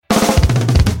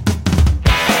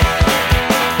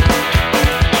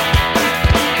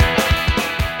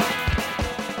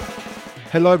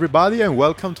Hello everybody and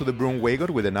welcome to the Broomwagon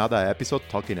with another episode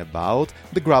talking about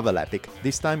the Gravel Epic.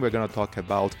 This time we're going to talk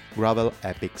about Gravel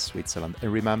Epic Switzerland.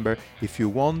 And remember, if you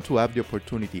want to have the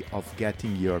opportunity of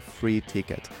getting your free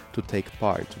ticket to take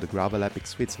part to the Gravel Epic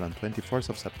Switzerland 24th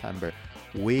of September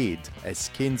with a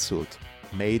skin suit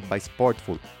made by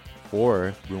Sportful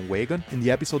for Broomwagon, in the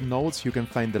episode notes you can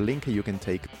find the link and you can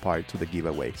take part to the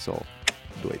giveaway. So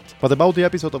do it. But about the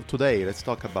episode of today, let's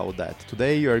talk about that.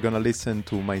 Today you are going to listen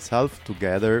to myself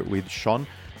together with Sean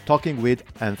talking with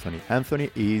Anthony.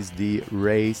 Anthony is the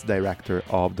race director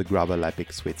of the Gravel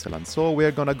Epic Switzerland. So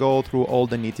we're going to go through all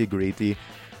the nitty-gritty,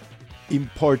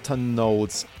 important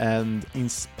notes and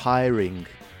inspiring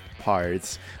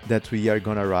parts that we are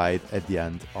going to ride at the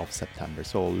end of September.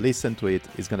 So listen to it.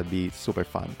 It's going to be super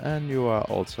fun. And you are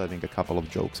also having a couple of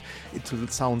jokes.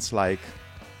 It sounds like,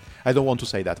 I don't want to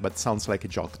say that, but it sounds like a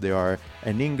joke. They are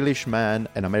an English man,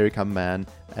 an American man,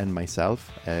 and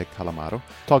myself, Calamaro,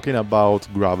 talking about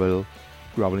gravel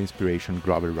inspiration,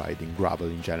 gravel riding, gravel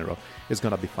in general. It's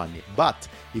gonna be funny. But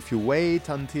if you wait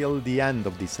until the end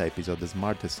of this episode, the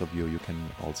smartest of you can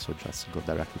also just go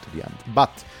directly to the end.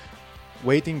 But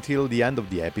waiting till the end of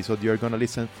the episode, you're gonna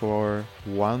listen for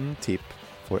one tip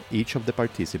for each of the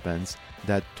participants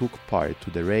that took part to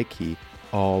the recce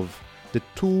of the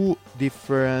two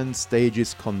different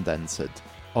stages condensed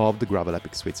of the Gravel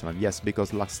Epic Switzerland. Yes,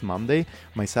 because last Monday,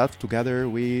 myself together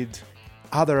with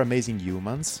other amazing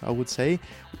humans, I would say,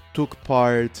 took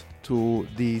part to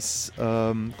this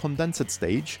condensed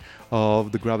stage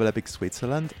of the Gravel Epic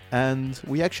Switzerland, and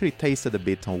we actually tasted a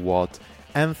bit on what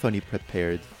Anthony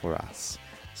prepared for us.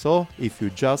 So if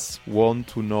you just want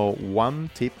to know one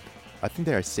tip, I think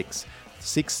there are six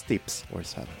tips or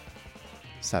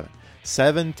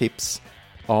seven tips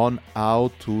on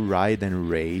how to ride and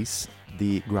race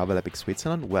the Gravel Epic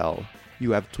Switzerland, well,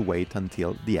 you have to wait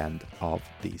until the end of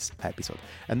this episode.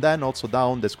 And then also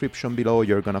down the description below,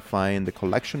 you're gonna find the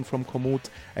collection from Komoot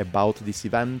about this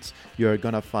event. You're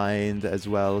gonna find as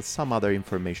well some other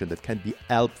information that can be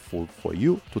helpful for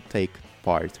you to take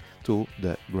part to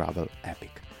the Gravel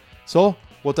Epic. So,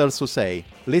 what else to say?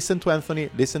 Listen to Anthony,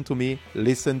 listen to me,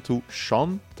 listen to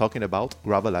Sean talking about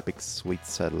Gravel Epic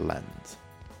Switzerland.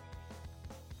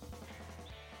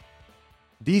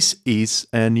 This is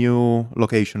a new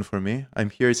location for me. I'm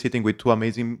here sitting with two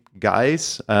amazing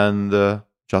guys, and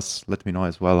just let me know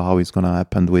as well how it's gonna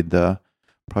happen with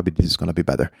probably this is gonna be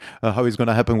better. How it's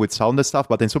gonna happen with sound and stuff.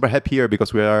 But I'm super happy here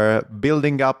because we are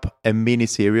building up a mini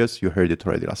series. You heard it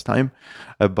already last time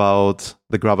about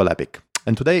the Gravel Epic.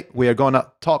 And today we are gonna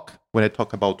talk. When I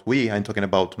talk about I'm talking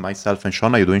about myself and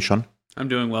Sean. How are you doing, Sean? I'm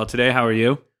doing well today. How are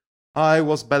you? I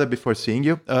was better before seeing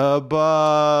you,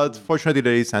 but fortunately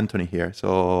there is Anthony here,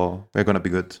 so we're going to be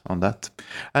good on that.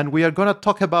 And we are going to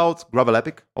talk about Gravel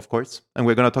Epic, of course, and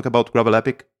we're going to talk about Gravel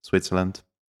Epic Switzerland.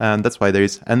 And that's why there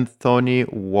is Anthony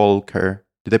Walker.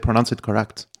 Did I pronounce it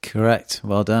correct? Correct.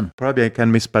 Well done. Probably I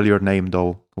can misspell your name,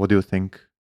 though. What do you think,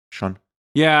 Sean?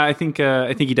 Yeah, I think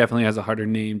he definitely has a harder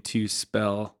name to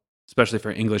spell, especially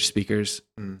for English speakers.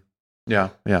 Yeah.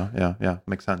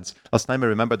 Makes sense. Last time I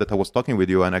remember that I was talking with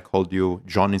you and I called you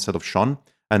John instead of Sean.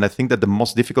 And I think that the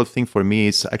most difficult thing for me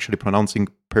is actually pronouncing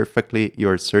perfectly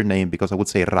your surname, because I would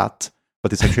say Rat,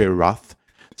 but it's actually Rath.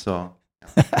 So,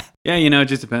 yeah, it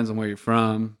just depends on where you're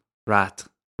from. Wrath.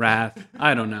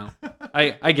 I don't know.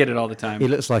 I get it all the time. He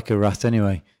looks like a rat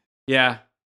anyway. Yeah,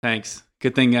 thanks.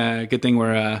 Good thing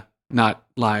we're not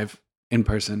live in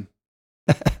person.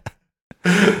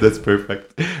 That's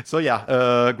perfect. So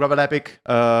yeah, Gravel Epic,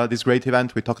 this great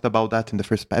event. We talked about that in the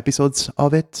first episodes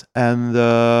of it. And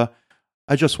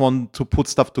I just want to put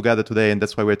stuff together today. And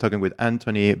that's why we're talking with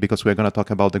Anthony, because we're going to talk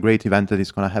about the great event that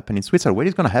is going to happen in Switzerland. Where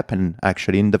is going to happen,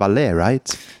 actually? In the Valais, right?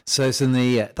 So it's in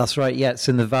that's right. Yeah, it's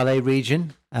in the Valais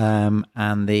region. And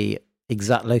the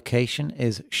exact location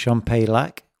is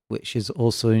Champex-Lac, which is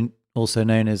also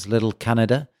known as Little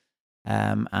Canada.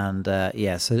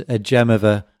 So a gem of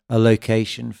a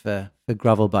location for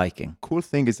gravel biking. Cool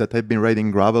thing is that I've been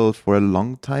riding gravel for a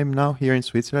long time now here in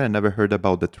Switzerland. I never heard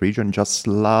about that region. Just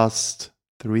last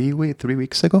 3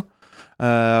 weeks ago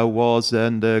was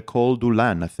in the Col du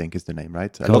Lan, I think is the name,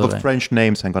 right? A lot of French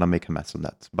names. I'm gonna make a mess of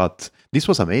that, but this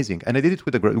was amazing, and I did it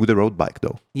with a road bike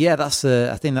though. Yeah, I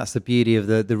think that's the beauty of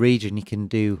the region. You can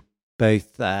do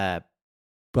both. The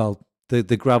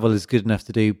gravel is good enough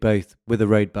to do both with a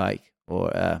road bike or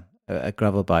a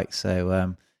gravel bike.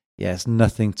 So. Yeah, it's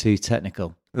nothing too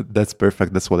technical. That's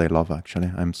perfect. That's what I love,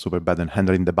 actually. I'm super bad in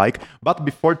handling the bike. But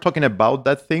before talking about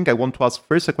that thing, I want to ask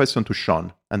first a question to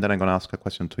Sean, and then I'm going to ask a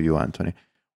question to you, Anthony.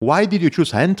 Why did you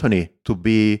choose Anthony to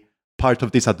be part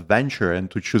of this adventure and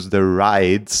to choose the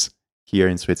rides here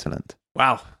in Switzerland?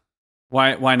 Wow.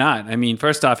 Why not? I mean,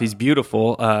 first off, he's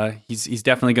beautiful. He's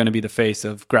definitely going to be the face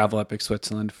of Gravel Epic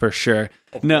Switzerland for sure.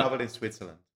 Gravel in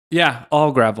Switzerland. Yeah,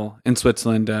 all gravel in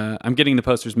Switzerland. I'm getting the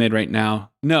posters made right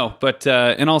now. No, but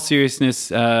in all seriousness,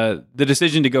 the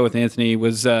decision to go with Anthony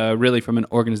was really from an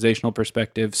organizational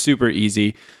perspective, super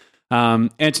easy.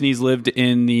 Anthony's lived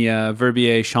in the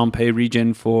Verbier-Champay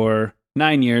region for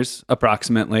 9 years,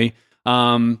 approximately,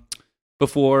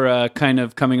 before kind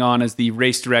of coming on as the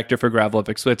race director for Gravel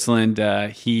Epic Switzerland.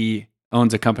 He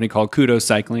owns a company called Kudos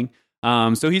Cycling.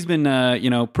 So he's been,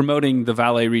 promoting the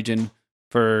Valais region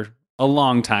for a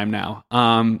long time now.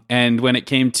 And when it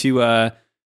came to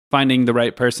finding the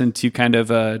right person to kind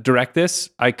of direct this,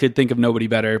 I could think of nobody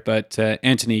better but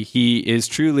Anthony. He is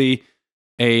truly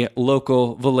a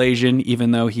local Valaisian,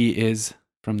 even though he is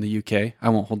from the UK. I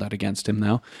won't hold that against him,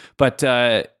 though. But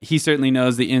he certainly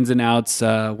knows the ins and outs,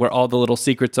 where all the little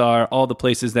secrets are, all the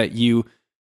places that you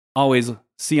always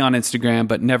see on Instagram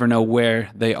but never know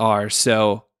where they are.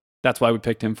 So that's why we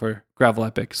picked him for Gravel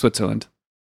Epic Switzerland.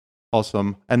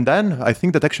 Awesome. And then I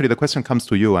think that actually the question comes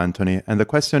to you, Anthony. And the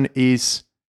question is,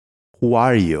 who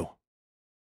are you?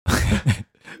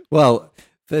 Well,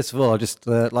 first of all, I'd just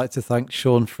like to thank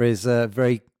Sean for his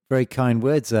very, very kind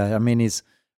words there. I mean, he's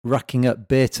racking up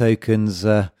beer tokens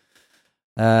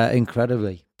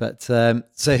incredibly. But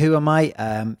so who am I?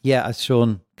 As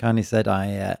Sean kindly said,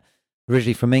 I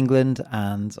originally from England,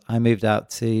 and I moved out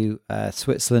to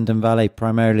Switzerland and Valais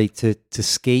primarily to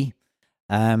ski.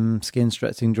 Ski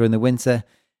instructing during the winter,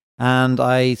 and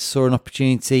I saw an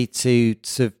opportunity to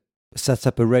sort of set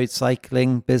up a road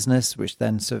cycling business, which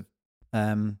then sort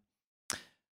of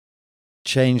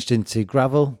changed into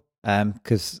gravel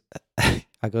because I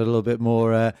got a little bit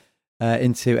more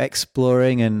into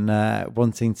exploring and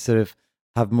wanting to sort of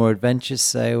have more adventures.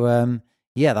 So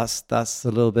that's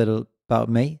a little bit about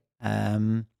me.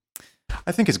 I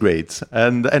think it's great.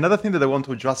 And another thing that I want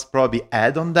to just probably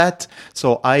add on that.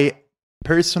 So I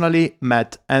personally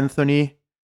met Anthony.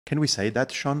 Can we say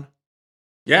that, Sean?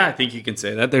 Yeah, I think you can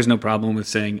say that. There's no problem with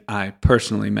saying I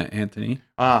personally met Anthony.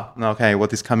 Okay.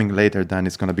 What is coming later then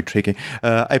is going to be tricky.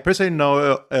 I personally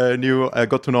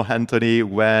got to know Anthony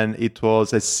when it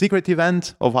was a secret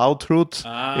event of Outroot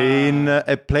in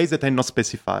a place that I not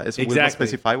specify. So exactly. Will not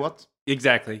specify what?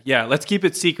 Exactly. Yeah, let's keep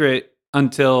it secret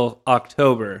until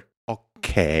October.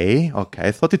 Okay.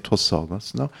 I thought it was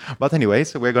August, no? But anyway,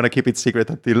 so we're going to keep it secret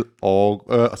until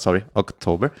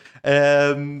October.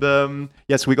 And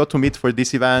yes, we got to meet for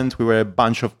this event. We were a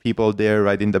bunch of people there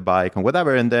riding the bike and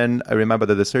whatever. And then I remember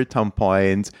that at a certain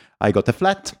point, I got a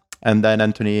flat. And then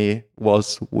Anthony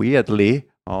was weirdly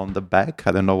on the back.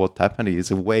 I don't know what happened. He's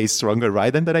a way stronger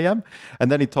rider than I am.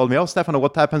 And then he told me, "Oh, Stefano,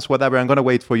 what happens? Whatever. I'm gonna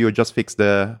wait for you. Just fix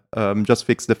the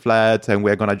flat, and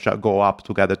we're gonna go up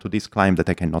together to this climb that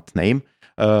I cannot name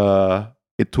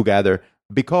it together,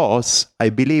 because I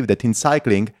believe that in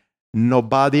cycling,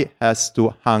 nobody has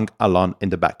to hang alone in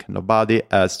the back. Nobody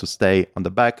has to stay on the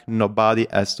back. Nobody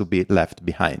has to be left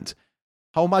behind.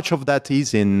 How much of that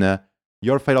is in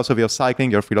your philosophy of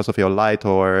cycling, your philosophy of light,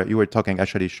 or you were talking,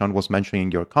 actually, Sean was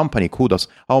mentioning your company, Kudos.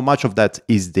 How much of that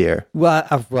is there? Well,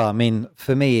 I mean,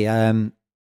 for me,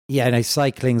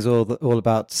 cycling's all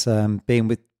about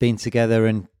being together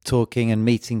and talking and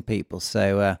meeting people.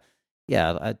 So,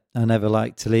 I never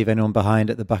like to leave anyone behind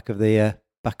at the back of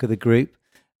the group,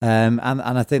 and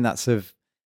I think that's sort of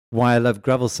why I love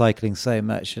gravel cycling so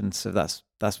much, and so that's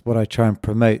what I try and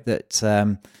promote.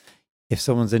 That if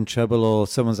someone's in trouble or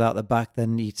someone's out the back,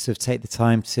 then you sort of take the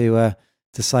time to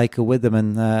cycle with them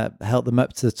and help them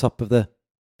up to the top of the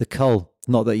col.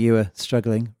 Not that you were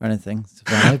struggling or anything,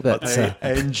 but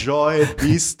I enjoyed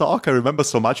this talk. I remember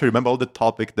so much. I remember all the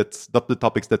topics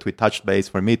that we touched base.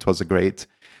 For me, it was a great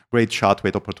shot,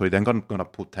 great opportunity. I'm gonna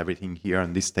put everything here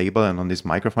on this table and on this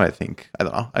microphone. I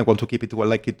don't know. I want to keep it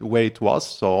where it was.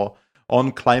 So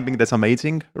on climbing, that's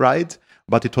amazing, right?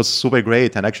 But it was super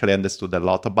great, and actually understood a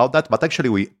lot about that. But actually,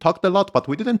 we talked a lot, but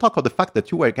we didn't talk about the fact that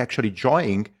you were actually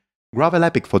joining Gravel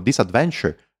Epic for this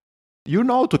adventure. You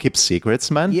know to keep secrets,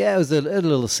 man. Yeah, it was a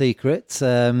little secret,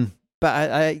 but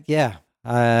we've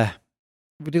got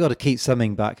to keep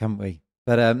something back, haven't we?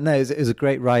 But no, it was a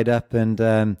great ride up,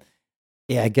 and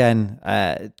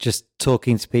just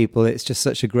talking to people. It's just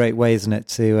such a great way, isn't it,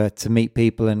 to meet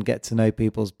people and get to know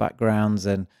people's backgrounds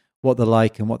and what they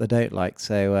like and what they don't like.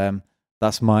 So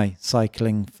that's my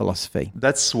cycling philosophy.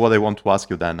 That's what I want to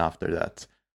ask you then after that.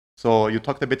 So you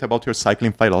talked a bit about your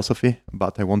cycling philosophy,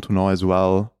 but I want to know as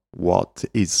well, what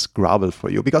is gravel for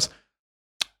you? Because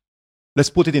let's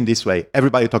put it in this way.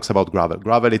 Everybody talks about gravel.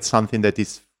 Gravel is something that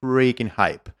is freaking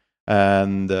hype.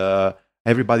 And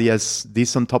everybody has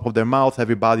this on top of their mouth.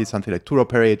 Everybody, something like tour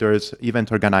operators,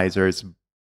 event organizers,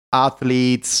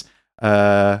 athletes,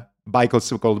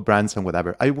 bicycle brands, and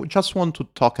whatever. Just want to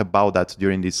talk about that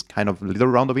during this kind of little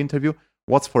round of interview.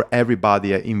 What's for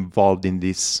everybody involved in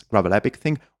this Gravel Epic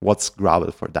thing? What's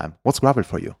Gravel for them? What's Gravel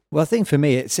for you? Well, I think for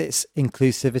me, it's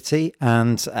inclusivity,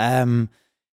 and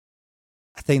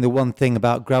I think the one thing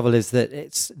about Gravel is that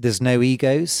there's no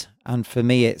egos, and for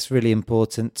me, it's really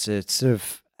important to sort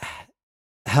of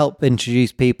help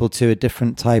introduce people to a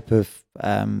different type of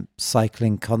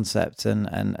cycling concept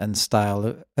and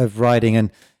style of riding.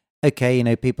 And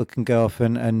okay, people can go off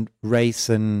and race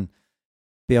and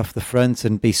be off the front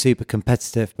and be super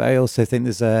competitive, but I also think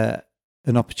there's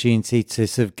an opportunity to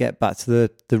sort of get back to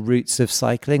the roots of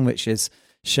cycling, which is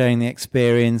sharing the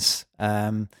experience,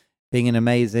 being in an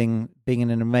amazing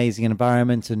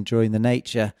environment, enjoying the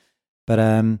nature,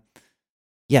 but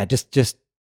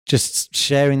just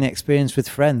sharing the experience with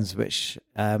friends, which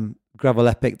Gravel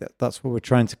Epic, that's what we're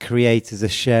trying to create, is a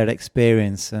shared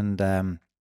experience. And the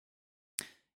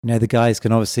guys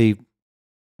can obviously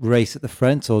race at the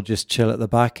front or just chill at the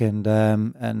back and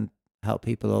help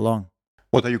people along.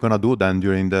 What are you going to do then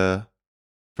during the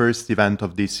first event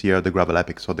of this year, the Gravel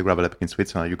Epic? So the Gravel Epic in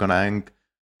Switzerland, you're going to hang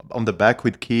on the back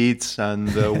with kids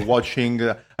and watching.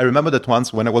 I remember that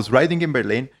once when I was riding in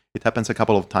Berlin, it happens a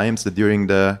couple of times that during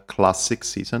the classic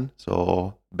season,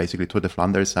 so basically Tour de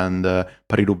Flanders and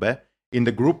Paris-Roubaix, in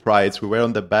the group rides, we were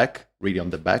on the back, really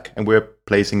on the back, and we were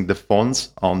placing the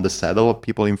phones on the saddle of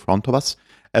people in front of us,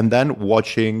 and then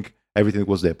watching everything that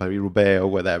was there, Paris-Roubaix or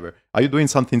whatever. Are you doing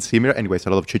something similar? Anyways, a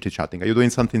lot of chit-chatting. Are you doing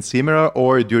something similar,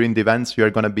 or during the events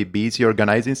you're going to be busy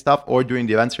organizing stuff, or during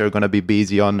the events you're going to be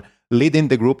busy on leading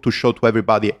the group to show to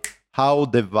everybody how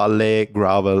the Valais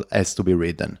gravel has to be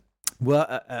ridden?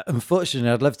 Well, unfortunately,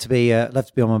 I'd love to be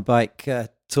on my bike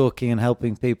talking and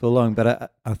helping people along,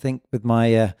 but I think with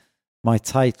my my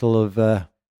title of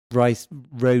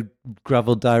road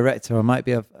gravel director, I might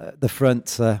be at the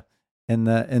front in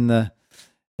the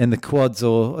quads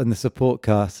or in the support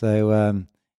car. So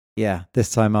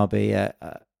this time I'll be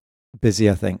busy,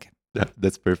 I think. Yeah,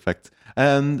 that's perfect.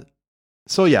 And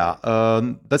so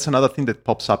that's another thing that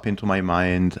pops up into my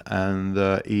mind, and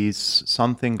is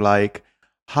something like,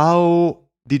 how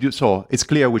did you, so it's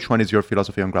clear which one is your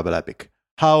philosophy on Gravel Epic.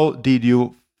 How did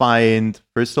you find,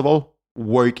 first of all,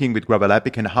 working with Gravel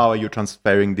Epic, and how are you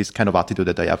transferring this kind of attitude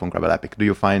that I have on Gravel Epic? Do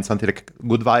you find something like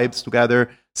good vibes together,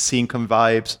 sync and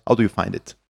vibes? How do you find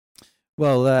it?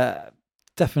 Well,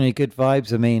 definitely good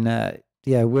vibes. I mean,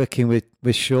 working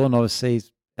with Sean, obviously,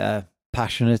 he's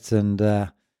passionate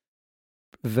and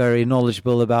very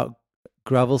knowledgeable about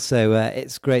gravel. So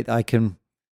it's great that I can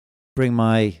bring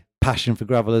my passion for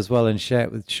gravel as well and share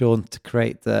it with Sean to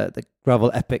create the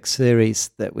Gravel Epic series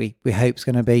that we hope is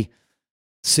going to be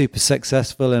super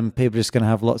successful, and people are just going to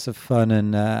have lots of fun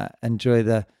and enjoy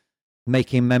the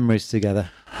making memories together.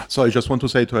 So I just want to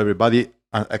say to everybody,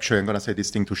 actually I'm going to say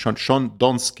this thing to Sean. Sean,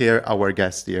 don't scare our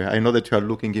guest here. I know that you are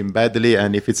looking in badly,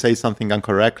 and if it says something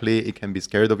incorrectly, it can be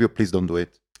scared of you. Please don't do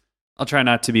it. I'll try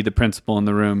not to be the principal in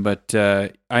the room, but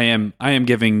I am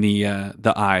giving the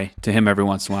eye to him every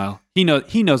once in a while.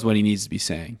 He knows what he needs to be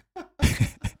saying.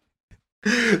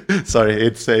 Sorry,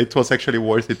 it was actually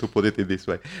worth it to put it in this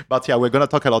way. But yeah, we're gonna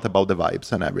talk a lot about the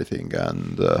vibes and everything.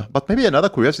 And but maybe another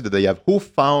curiosity that I have: who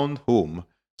found whom?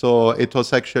 So it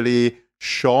was actually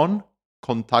Sean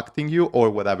contacting you,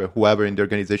 or whoever in the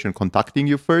organization contacting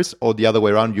you first, or the other way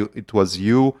around? It was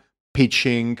you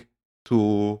pitching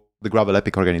to the Gravel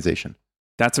Epic organization?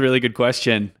 That's a really good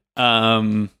question.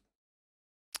 So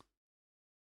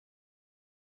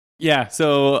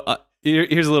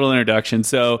here's a little introduction.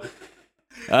 So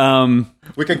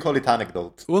we can call it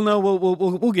anecdote. Well, no,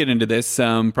 we'll get into this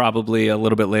probably a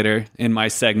little bit later in my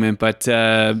segment. But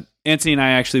Anthony and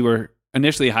I actually were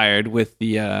initially hired with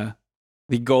the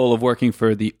goal of working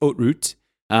for the Haute Route,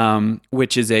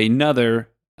 which is another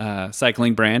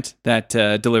cycling brand that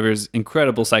delivers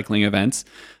incredible cycling events.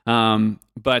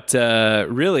 But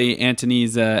really,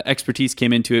 Anthony's expertise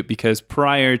came into it because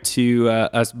prior to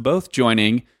us both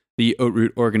joining the Haute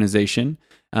Route organization,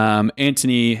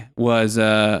 Anthony was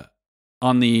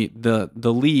on the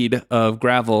lead of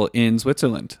gravel in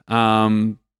Switzerland.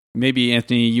 Maybe,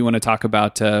 Anthony, you want to talk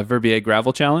about Verbier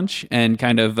Gravel Challenge and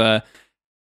kind of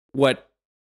what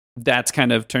that's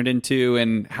kind of turned into,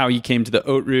 and how you came to the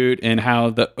Haute Route, and how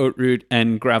the Haute Route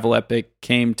and Gravel Epic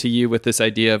came to you with this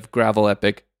idea of Gravel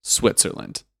Epic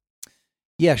Switzerland.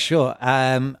 Yeah, sure.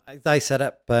 I set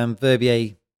up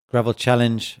Verbier Gravel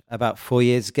Challenge about 4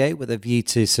 years ago with a view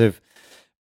to sort of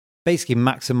basically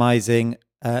maximizing,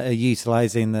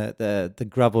 utilizing the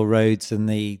gravel roads and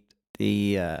the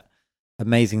the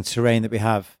amazing terrain that we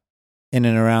have in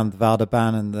and around the Val de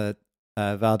Ban and the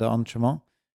Val d'Entremont.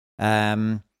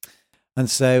 And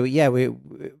so, yeah, we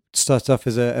started off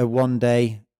as a one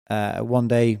day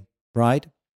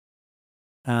ride,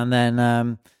 and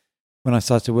then when I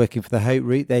started working for the Haute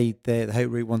Route, the Haute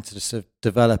Route wanted to sort of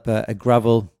develop a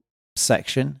gravel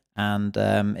section, and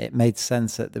it made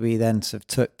sense that we then sort of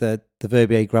took the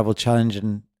Verbier Gravel Challenge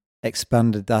and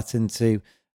expanded that into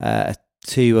a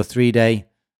 2 or 3 day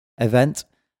event,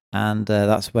 and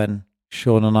that's when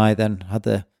Sean and I then had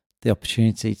the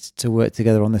opportunity to work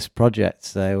together on this project.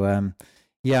 So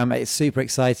yeah, it's super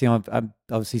exciting. I'm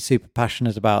obviously super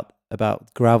passionate about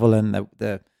gravel and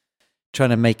the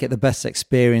trying to make it the best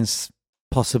experience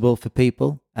possible for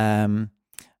people, and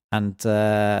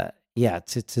yeah,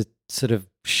 to sort of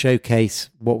showcase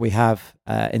what we have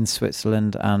in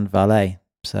Switzerland and Valais.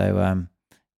 So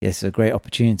yes, it's a great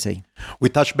opportunity. We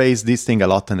touch base this thing a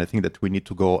lot, and I think that we need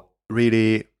to go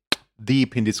really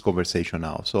deep in this conversation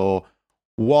now. So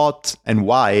what and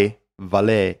why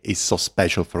Valais is so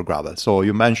special for gravel? So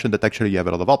you mentioned that actually you have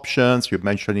a lot of options. You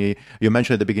mentioned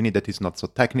at the beginning that it's not so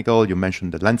technical. You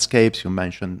mentioned the landscapes. You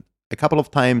mentioned a couple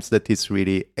of times that it's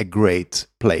really a great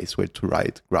place where to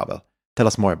ride gravel. Tell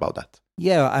us more about that.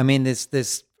 Yeah, I mean,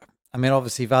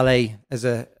 obviously Valais as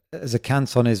a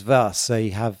canton is vast, so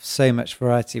you have so much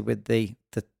variety with the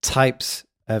types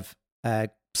of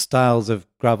styles of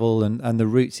gravel and the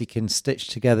routes you can stitch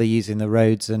together using the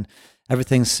roads, and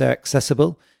everything's so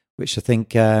accessible, which I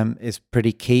think is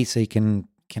pretty key. So you can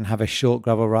have a short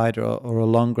gravel ride or a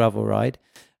long gravel ride.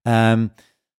 And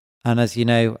as you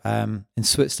know, in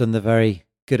Switzerland, they're very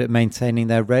good at maintaining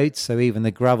their roads. So even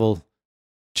the gravel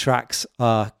tracks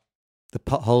the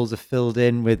potholes are filled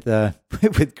in with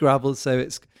with gravel, so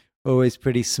it's always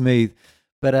pretty smooth.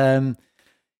 But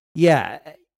yeah,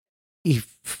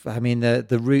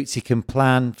 the routes you can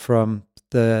plan from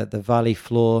the valley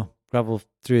floor gravel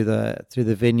through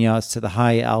the vineyards to the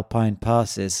high alpine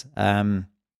passes,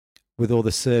 with all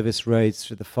the service roads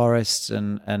through the forests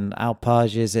and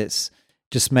alpages. It's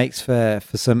just makes for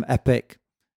some epic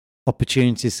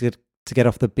opportunities to get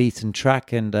off the beaten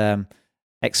track and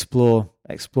explore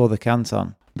the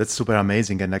canton. That's super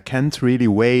amazing, and I can't really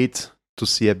wait to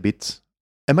see a bit.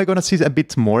 Am I going to see a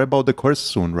bit more about the course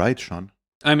soon, right, Sean?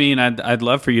 I mean, I'd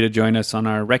love for you to join us on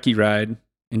our recce ride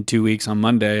in 2 weeks on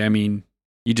Monday. I mean,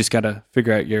 you just got to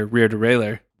figure out your rear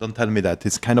derailleur. Don't tell me that.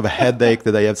 It's kind of a headache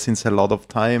that I have since a lot of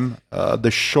time.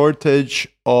 The shortage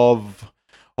of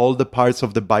all the parts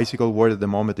of the bicycle world at the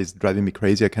moment is driving me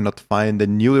crazy. I cannot find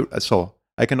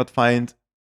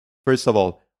first of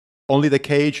all, only the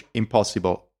cage,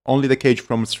 impossible. Only the cage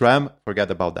from SRAM, forget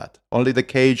about that. Only the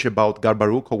cage about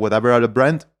Garbaruk or whatever other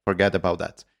brand, forget about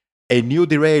that. A new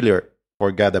derailleur,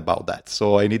 forget about that.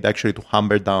 So I need actually to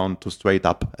hammer down to straight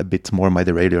up a bit more my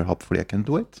derailleur. Hopefully I can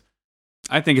do it.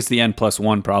 I think it's the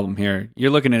N+1 problem here.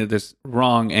 You're looking at this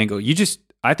wrong angle.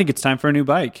 I think it's time for a new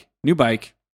bike. New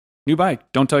bike.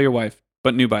 Don't tell your wife,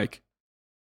 but new bike.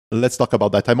 Let's talk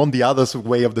about that. I'm on the other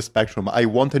way of the spectrum. I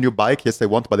want a new bike. Yes,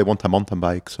 but I want a mountain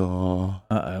bike. So,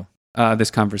 this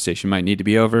conversation might need to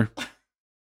be over.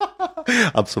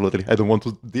 Absolutely. I don't want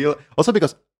to deal. Also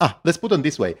because, let's put it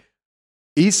this way.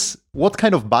 What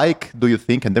kind of bike do you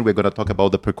think, and then we're going to talk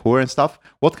about the parkour and stuff,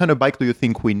 what kind of bike do you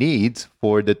think we need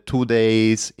for the 2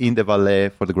 days in the Valais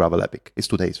for the Gravel Epic? It's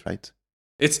 2 days, right?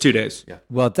 It's 2 days. Yeah.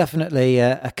 Well, definitely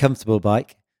a comfortable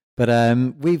bike. But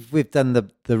we've done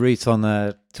the route on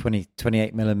the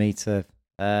 28 millimeter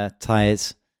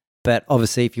tires. But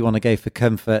obviously, if you want to go for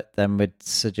comfort, then we'd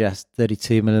suggest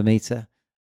 32 millimeter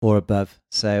or above.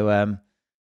 So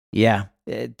yeah,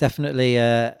 definitely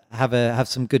have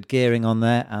some good gearing on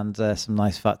there and some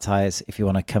nice fat tires if you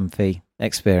want a comfy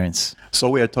experience. So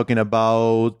we are talking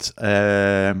about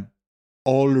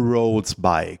all roads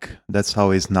bike. That's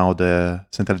how is now the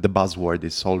buzzword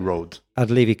is all road. I'd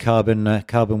leave you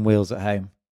carbon wheels at home.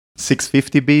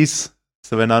 650Bs,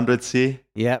 700C.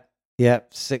 Yep.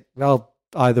 Well,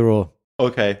 either or.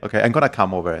 Okay. I'm gonna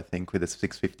come over. I think with the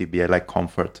 650B. I like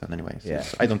comfort, and anyways, yeah.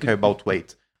 I don't care about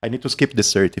weight. I need to skip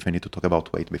dessert if I need to talk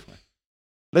about weight before.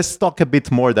 Let's talk a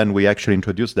bit more than we actually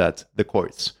introduced the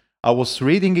course. I was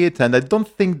reading it, and I don't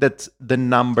think that the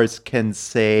numbers can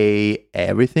say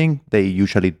everything. They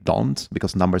usually don't,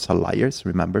 because numbers are liars.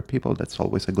 Remember, people, that's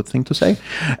always a good thing to say.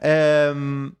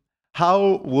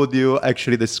 How would you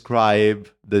actually describe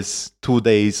this 2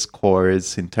 days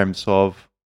course in terms of...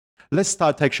 Let's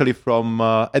start actually from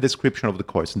a description of the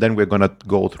course, and then we're going to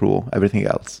go through everything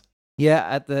else.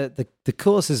 Yeah, the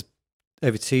course is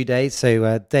over 2 days.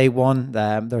 So day one,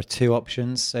 there are two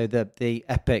options. So the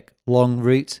epic long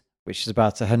route, which is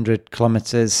about 100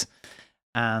 kilometers,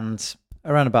 and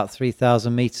around about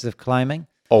 3,000 meters of climbing.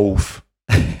 Oof.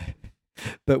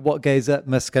 But what goes up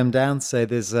must come down. So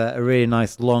there's a really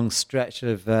nice long stretch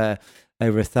of over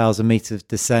 1,000 meters of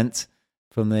descent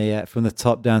from the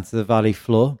top down to the valley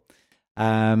floor.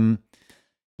 Day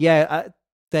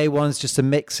one's just a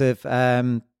mix of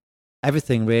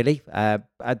everything really.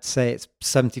 I'd say it's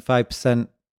 75%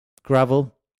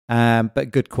 gravel,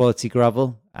 but good quality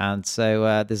gravel. And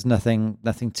so there's nothing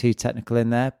too technical in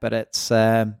there, but it's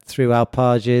through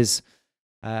alpages,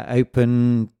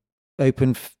 open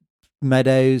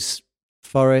meadows,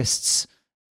 forests,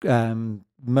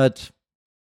 mud,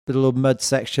 little mud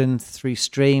section through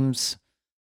streams,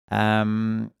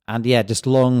 and just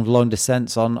long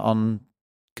descents on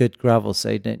good gravel. So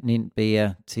you don't need to be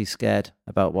too scared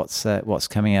about what's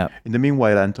coming up. In the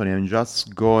meanwhile, Anthony, I'm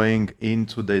just going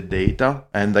into the data,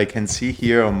 and I can see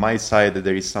here on my side that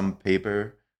there is some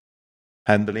paper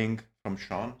handling from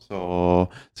Sean. So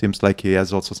seems like he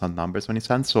has also some numbers on his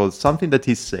hand. So something that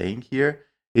he's saying here,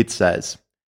 it says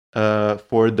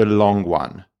for the long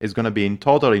one, it's going to be in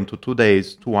total into 2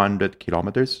 days, 200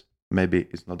 kilometers. Maybe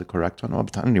it's not the correct one.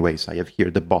 But anyways, I have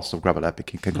here the boss of Gravel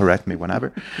Epic. He can correct me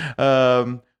whenever.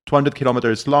 200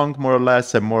 kilometers long, more or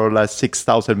less, and more or less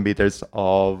 6,000 meters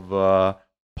of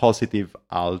positive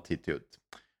altitude.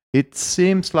 It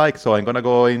seems like, so I'm going to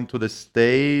go into the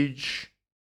stage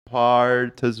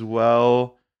part as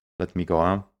well. Let me go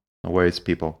on. Where is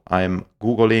people? I'm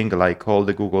Googling like all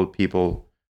the Google people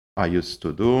I used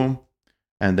to do.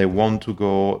 And they want to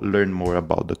go learn more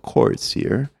about the course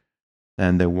here.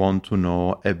 And they want to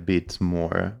know a bit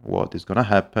more what is going to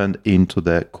happen into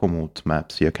the Komoot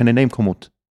maps here. Can I name Komoot?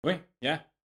 Wait, yeah.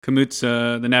 Komoot's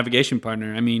the navigation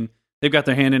partner. I mean, they've got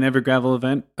their hand in every gravel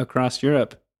event across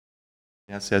Europe.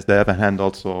 Yes, they have a hand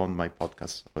also on my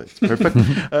podcast. So it's perfect.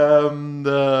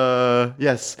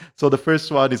 Yes, so the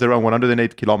first one is around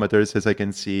 108 kilometers, as I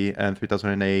can see, and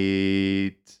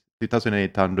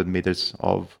 3,800 meters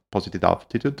of positive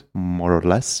altitude, more or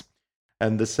less.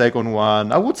 And the second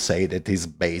one, I would say that is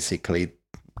basically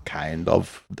kind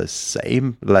of the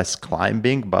same, less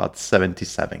climbing, but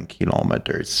 77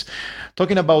 kilometers.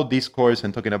 Talking about this course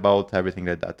and talking about everything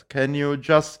like that, can you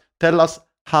just tell us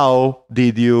how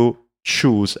did you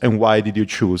choose and why did you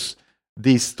choose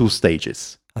these two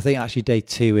stages? I think actually day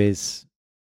 2 is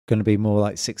going to be more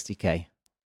like 60k.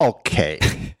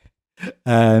 Okay.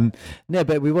 No,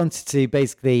 but we wanted to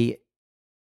basically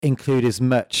include as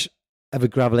much of a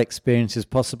gravel experience as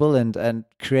possible, and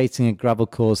creating a gravel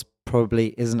course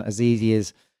probably isn't as easy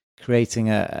as creating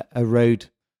a road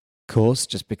course,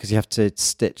 just because you have to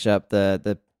stitch up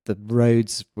the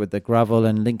roads with the gravel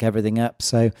and link everything up.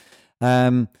 So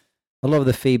a lot of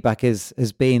the feedback has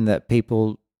been that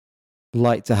people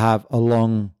like to have a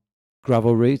long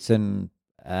gravel route and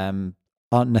aren't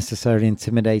necessarily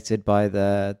intimidated by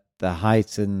the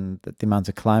height and the amount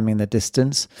of climbing, the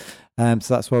distance. So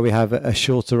that's why we have a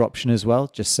shorter option as well,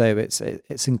 just so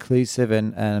it's inclusive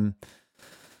and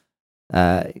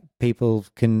people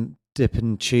can dip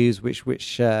and choose which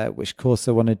course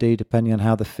they want to do depending on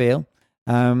how they feel.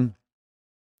 But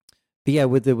yeah,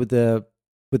 with the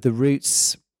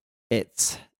routes,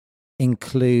 it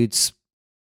includes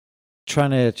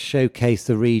trying to showcase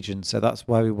the region. So that's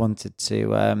why we wanted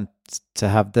to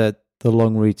have the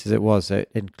long route as it was. So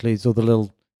it includes all the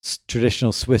little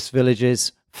traditional Swiss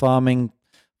villages, farming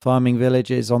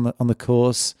villages on the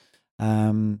course.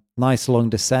 Nice long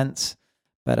descent,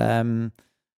 but and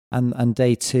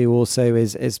day 2 also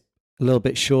is a little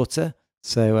bit shorter.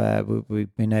 So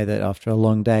we know that after a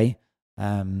long day,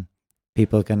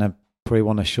 people are going to probably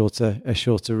want a shorter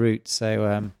route.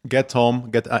 So get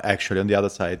home, actually on the other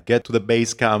side, get to the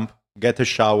base camp, get a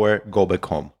shower, go back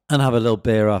home. And have a little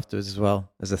beer afterwards as well,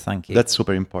 as a thank you. That's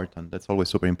super important. That's always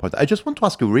super important. I just want to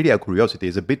ask you, really, a curiosity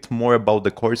is a bit more about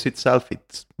the course itself.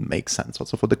 It makes sense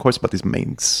also for the course, but it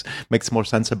makes more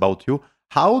sense about you.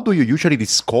 How do you usually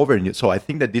discover new? So I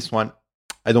think that this one,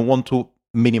 I don't want to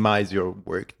minimize your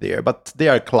work there, but they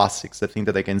are classics. I think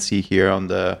that I can see here on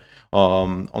the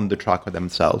track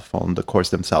themselves, on the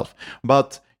course themselves.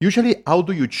 But usually, how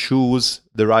do you choose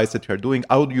the rides that you're doing?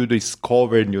 How do you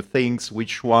discover new things?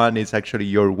 Which one is actually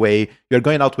your way? You're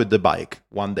going out with the bike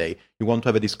one day. You want to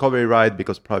have a discovery ride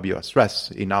because probably you are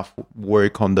stressed enough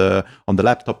work on the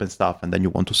laptop and stuff, and then you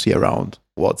want to see around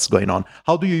what's going on.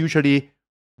 How do you usually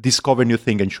discover new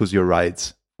things and choose your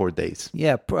rides for days?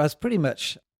 Yeah, that's pretty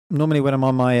much. Normally, when I'm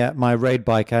on my road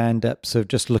bike, I end up sort of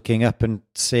just looking up and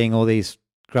seeing all these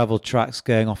gravel tracks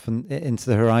going off into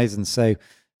the horizon. So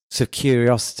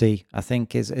curiosity, I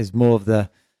think, is more of the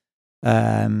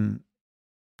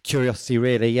curiosity,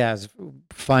 really. Yeah,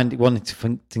 wanting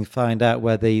to find out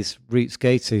where these routes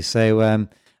go to. So, and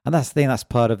that's the thing. That's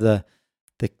part of the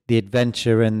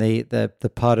adventure and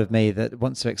the part of me that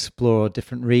wants to explore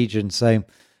different regions. So,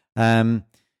 yeah,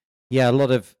 a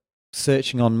lot of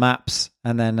searching on maps,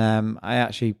 and then I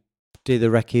actually do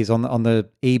the recce's on the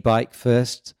e-bike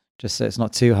first, just so it's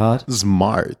not too hard.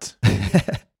 Smart.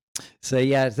 So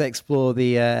yeah, to explore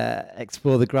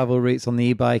the gravel routes on the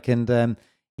e-bike, and then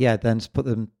just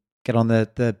get on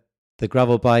the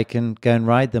gravel bike and go and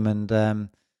ride them. And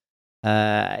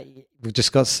we've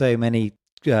just got so many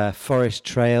forest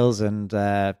trails and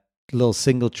little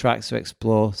single tracks to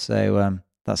explore. So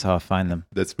that's how I find them.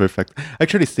 That's perfect.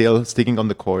 Actually, still sticking on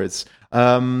the course,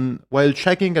 while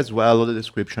checking as well all the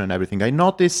description and everything, I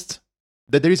noticed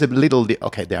that there is a little,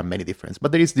 there are many differences,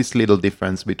 but there is this little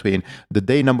difference between the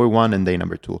day number 1 and day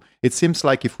number 2. It seems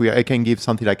like I can give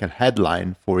something like a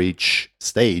headline for each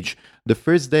stage. The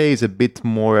first day is a bit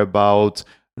more about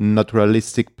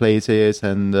naturalistic places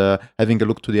and having a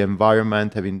look to the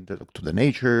environment, having a look to the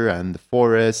nature and the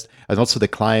forest, and also the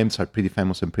climbs are pretty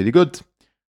famous and pretty good.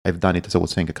 I've done it, as I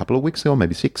was saying, a couple of weeks ago,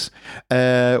 maybe 6.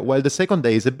 While the second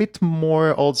day is a bit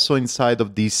more also inside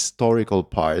of the historical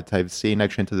part. I've seen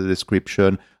actually into the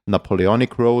description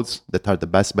Napoleonic roads that are the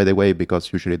best, by the way,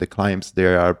 because usually the climbs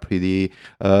there are pretty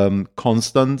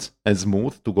constant and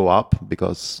smooth to go up,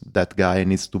 because that guy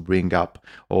needs to bring up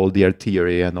all the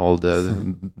artillery and all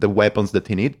the weapons that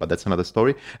he needs, but that's another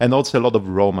story. And also a lot of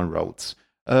Roman roads.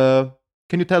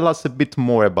 Can you tell us a bit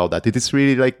more about that? It is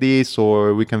really like this,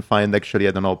 or we can find actually,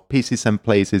 I don't know, pieces and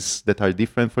places that are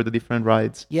different for the different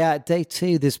rides? Yeah, day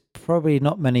 2, there's probably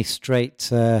not many straight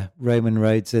Roman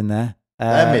roads in there.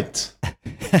 Damn it.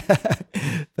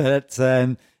 But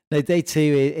no, day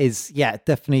 2 is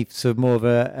definitely sort of more of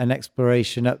an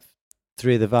exploration up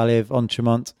through the valley of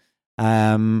Entremont.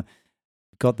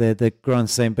 Got the Grand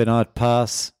Saint Bernard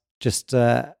Pass just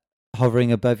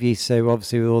hovering above you, so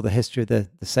obviously with all the history of the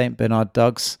Saint Bernard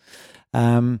dogs,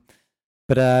 but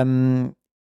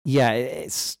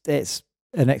it's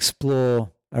an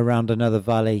explore around another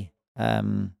valley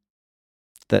that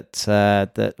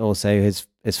also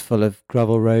is full of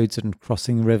gravel roads and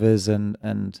crossing rivers and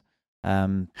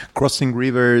crossing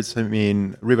rivers. I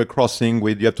mean, river crossing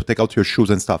with you have to take out your shoes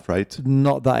and stuff, right?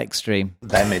 Not that extreme.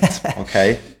 Damn it.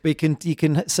 Okay. But you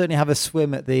can certainly have a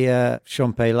swim at the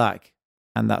Champex Lac.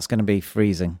 And that's going to be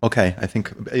freezing. Okay, I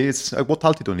think it's what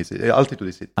altitude is it?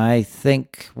 I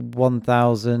think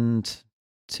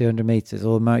 1,200 meters.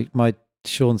 Or my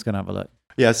Sean's going to have a look.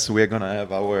 Yes, we're going to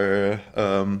have our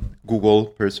Google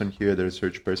person here, the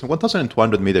research person.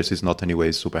 1,200 meters is not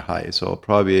anyway super high, so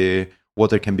probably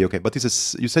water can be okay. But you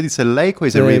said it's a lake or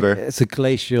is it a river? It's a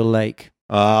glacial lake.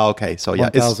 Okay, so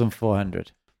yeah,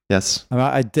 1,400. Yes.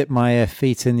 I dipped my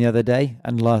feet in the other day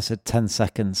and lasted 10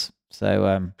 seconds.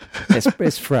 So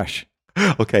it's fresh.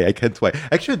 Okay, I can't wait.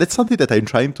 Actually, that's something that I'm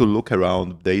trying to look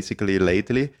around basically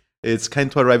lately. It's kind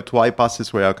to arrive to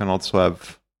I-passes where I can also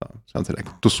have something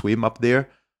like to swim up there.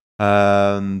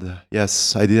 And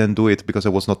yes, I didn't do it because I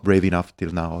was not brave enough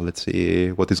till now. Let's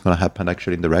see what is going to happen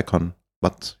actually in the recon.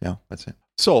 But yeah, let's see.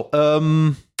 So,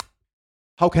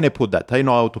 how can I put that? I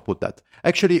know how to put that.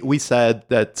 Actually, we said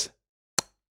that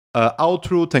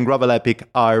Outroute and Gravel Epic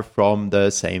are from the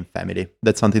same family.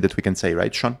 That's something that we can say,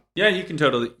 right, Sean? Yeah, you can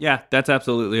totally. Yeah, that's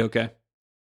absolutely okay.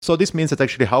 So this means that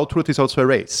actually Outroute is also a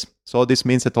race. So this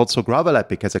means that also Gravel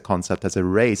Epic as a concept has a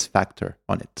race factor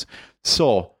on it.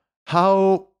 So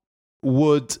how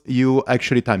would you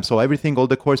actually time? So everything, all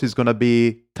the course is going to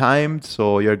be timed.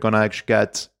 So you're going to actually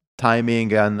get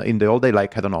timing and in the old day,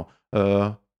 like, I don't know,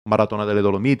 Maratona delle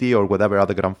Dolomiti or whatever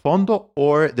other Gran Fondo,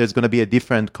 or there's going to be a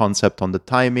different concept on the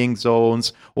timing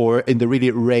zones or in the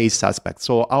really race aspect.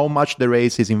 So how much the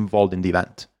race is involved in the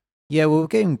event? Yeah, well, we're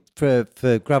going for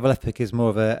Gravel Epic is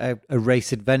more of a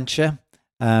race adventure.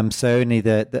 So only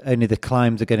the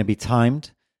climbs are going to be timed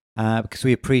because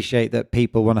we appreciate that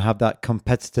people want to have that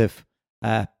competitive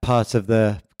part of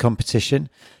the competition.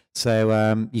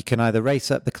 So you can either race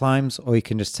up the climbs or you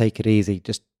can just take it easy.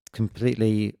 Just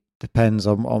completely depends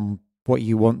on what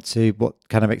you want to, what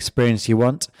kind of experience you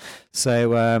want. So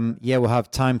we'll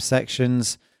have time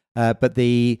sections, but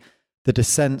the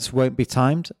descents won't be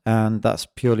timed, and that's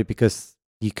purely because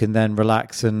you can then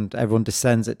relax and everyone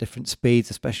descends at different speeds,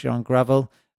 especially on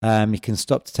gravel. You can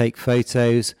stop to take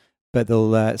photos, but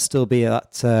there'll still be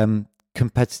that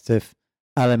competitive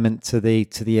element to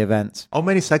the event. How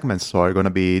many segments are going to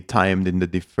be timed in the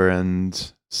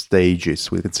different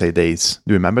stages? We could say days.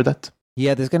 Do you remember that?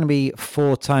 Yeah, there's going to be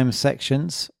 4 time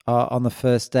sections on the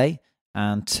first day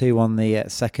and 2 on the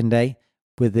second day,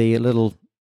 with the little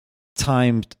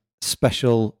timed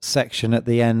special section at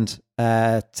the end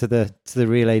to the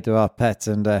Relay de Arpet,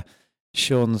 and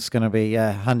Sean's going to be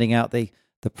handing out the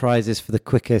prizes for the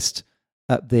quickest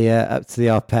up to the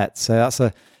Arpet. So that's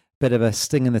a bit of a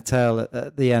sting in the tail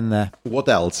at the end there. What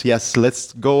else? Yes,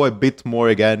 let's go a bit more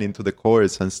again into the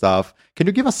course and stuff. Can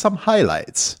you give us some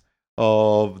highlights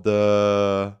of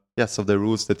the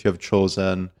routes that you have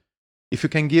chosen? If you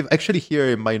can give, actually here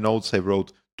in my notes I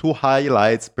wrote 2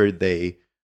 highlights per day.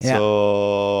 Yeah.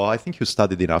 So I think you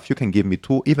studied enough. You can give me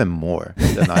 2, even more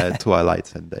than 2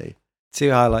 highlights a day. 2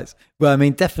 highlights. Well, I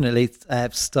mean, definitely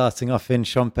starting off in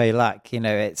Champex-Lac,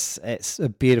 it's a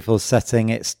beautiful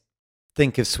setting.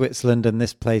 Think of Switzerland, and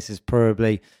this place is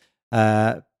probably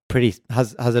pretty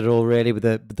has it all really, with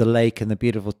the lake and the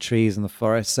beautiful trees and the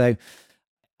forest. So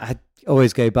I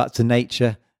always go back to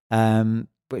nature,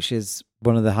 which is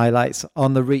one of the highlights.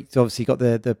 On the route, obviously, you got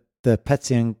the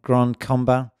Petit Grand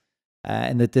Combat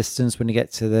in the distance when you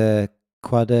get to the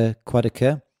Croix de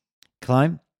Coeur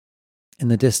climb in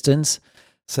the distance.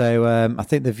 So I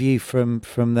think the view from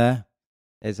there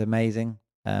is amazing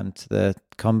to the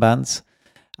Combans.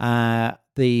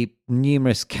 The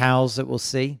numerous cows that we'll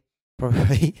see,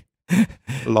 probably.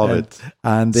 Love it.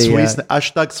 And the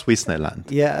hashtag Swissneland.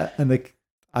 Yeah, and the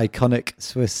iconic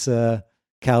Swiss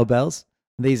cowbells.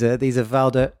 These are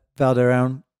Val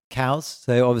d'Aran cows.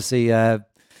 So obviously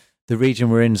the region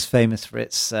we're in is famous for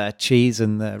its cheese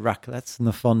and the raclettes and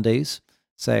the fondues.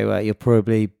 So you'll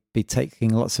probably be taking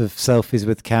lots of selfies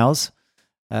with cows,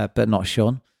 but not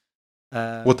Sean.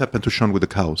 What happened to Sean with the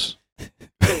cows?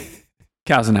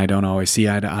 Cows and I don't always see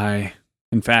eye to eye.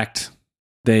 In fact,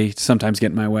 they sometimes get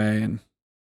in my way, and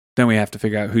then we have to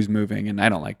figure out who's moving, and I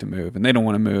don't like to move, and they don't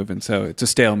want to move, and so it's a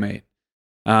stalemate.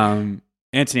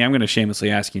 Anthony, I'm going to shamelessly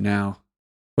ask you now,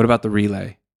 what about the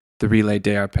Relay de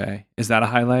Arpet? Is that a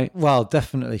highlight? Well,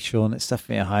 definitely, Sean. It's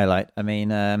definitely a highlight. I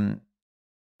mean, a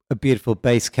beautiful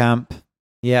base camp,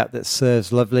 that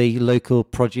serves lovely local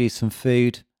produce and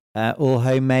food, all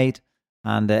homemade,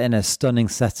 and in a stunning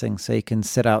setting, so you can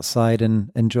sit outside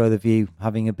and enjoy the view,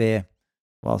 having a beer,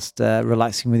 whilst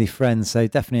relaxing with your friends. So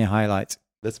definitely a highlight.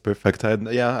 That's perfect. And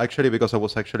actually, because I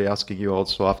was actually asking you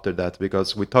also after that,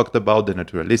 because we talked about the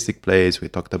naturalistic place, we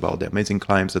talked about the amazing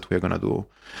climbs that we're going to do.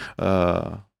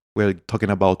 We're talking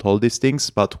about all these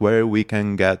things, but where we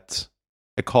can get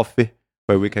a coffee,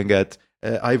 where we can get...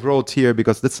 I wrote here,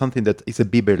 because that's something that is a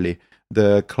Biberly,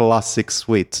 the classic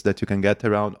sweet that you can get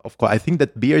around. Of course, I think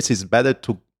that beers is better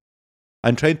to...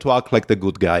 I'm trying to act like the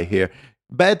good guy here.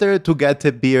 Better to get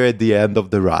a beer at the end of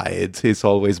the ride. It's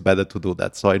always better to do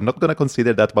that. So I'm not going to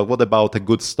consider that, but what about a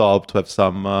good stop to have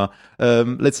some,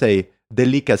 let's say,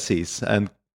 delicacies? And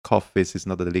coffees is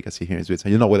not a delicacy here in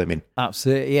Switzerland. You know what I mean?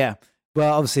 Absolutely, yeah.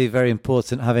 Well, obviously, very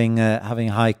important having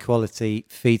high quality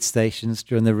feed stations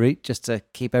during the route, just to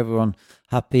keep everyone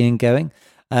happy and going.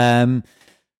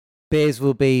 Beers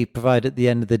will be provided at the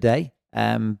end of the day,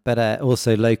 but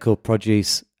also local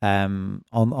produce on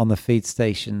the feed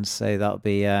stations. So that'll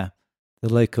be the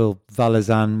local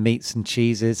Valaisan meats and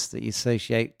cheeses that you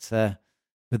associate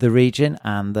with the region,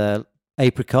 and the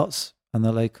apricots and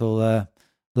the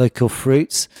local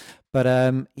fruits. But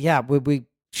we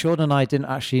Sean and I didn't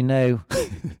actually know.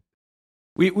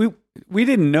 we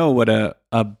didn't know what a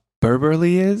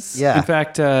Biberly is. Yeah. In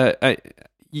fact, I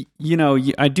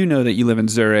do know that you live in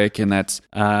Zurich, and that's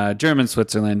German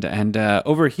Switzerland. And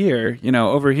over here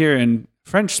in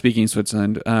French-speaking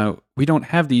Switzerland, we don't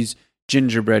have these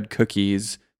gingerbread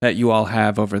cookies that you all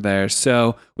have over there.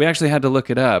 So we actually had to look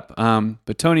it up.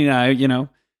 But Tony and I,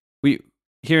 we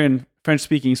here in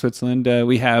French-speaking Switzerland,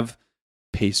 we have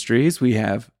pastries, we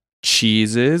have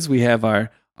cheeses, we have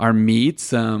our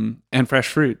meats, and fresh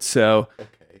fruits. So,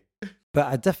 but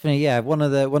I definitely, one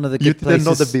of the good you places. You didn't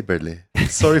know the Biberly.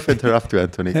 Sorry for interrupting you,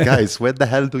 Anthony. Guys, where the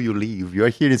hell do you live? You are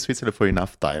here in Switzerland for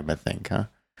enough time, I think, huh?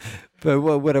 But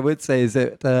what I would say is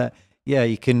that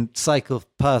you can cycle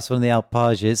past one of the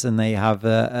Alpages, and they have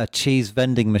a cheese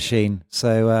vending machine.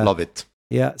 So love it.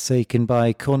 Yeah, so you can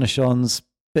buy cornichons,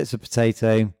 bits of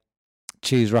potato,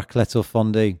 choose raclette or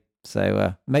fondue.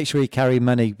 So make sure you carry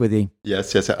money with you.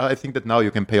 Yes. I think that now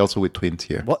you can pay also with Twint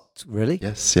here. What? Really?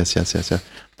 Yes.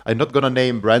 I'm not going to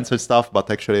name brands and stuff, but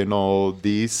actually,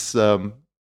 these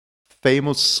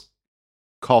famous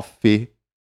coffee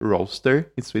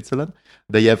roaster in Switzerland,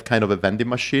 they have kind of a vending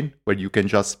machine where you can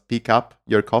just pick up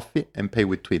your coffee and pay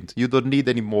with Twint. You don't need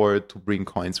any more to bring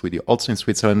coins with you. Also in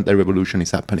Switzerland, the revolution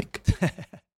is happening.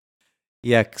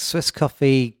 Yeah, Swiss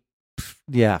coffee...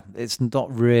 Yeah, it's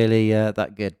not really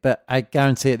that good, but I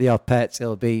guarantee at the Arpets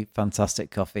it'll be fantastic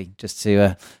coffee, just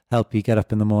to help you get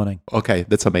up in the morning. Okay,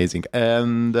 that's amazing.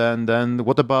 And then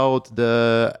what about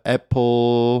the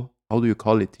apple how do you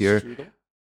call it here? Strudel?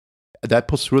 The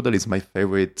Apfelstrudel is my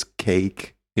favorite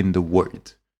cake in the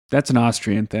world. That's an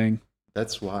Austrian thing.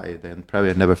 That's why then probably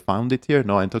I never found it here.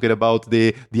 No, I'm talking about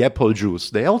the apple juice.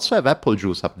 They also have apple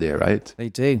juice up there, right? They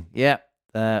do, yeah.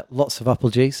 Lots of apple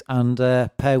juice and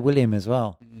Pear William as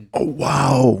well. Oh,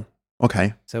 wow.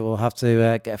 Okay. So we'll have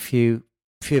to get a few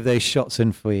of those shots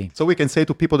in for you. So we can say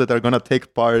to people that are going to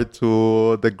take part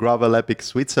to the Gravel Epic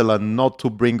Switzerland not to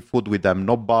bring food with them.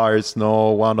 No bars,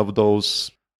 no one of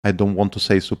those, I don't want to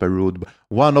say super rude, but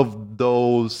one of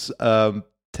those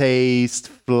taste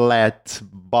flat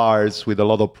bars with a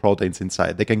lot of proteins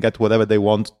inside. They can get whatever they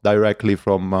want directly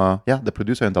from the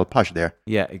producer and Alpash there.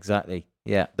 Yeah, exactly.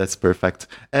 Yeah. That's perfect.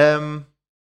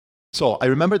 So I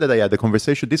remember that I had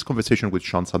this conversation with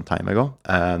Sean some time ago,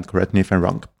 and correct me if I'm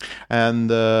wrong. And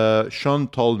Sean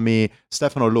told me,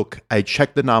 Stefano, look, I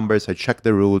checked the numbers, I checked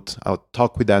the route, I'll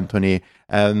talk with Anthony,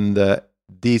 and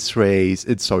this event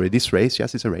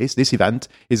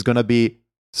is going to be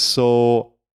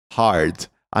so hard.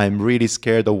 I'm really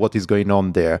scared of what is going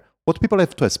on there. What people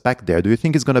have to expect there? Do you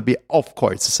think it's going to be, of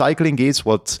course, cycling is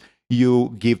what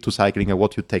you give to cycling and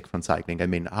what you take from cycling. I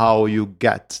mean, how you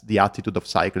get the attitude of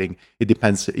cycling, it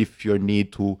depends if you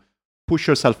need to push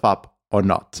yourself up or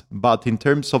not. But in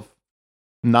terms of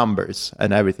numbers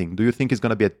and everything, do you think it's going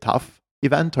to be a tough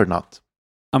event or not?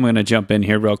 I'm going to jump in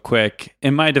here real quick.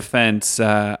 In my defense,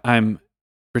 I'm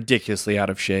ridiculously out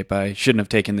of shape. I shouldn't have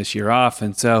taken this year off.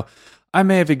 And so I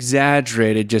may have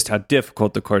exaggerated just how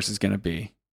difficult the course is going to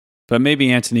be. But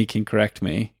maybe Anthony can correct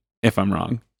me if I'm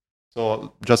wrong.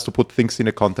 So just to put things in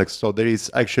a context, so there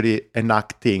is actually an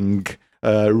acting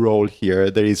role here.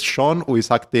 There is Sean who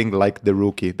is acting like the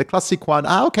rookie. The classic one,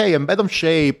 okay, I'm bad of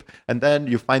shape. And then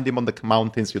you find him on the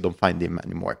mountains, you don't find him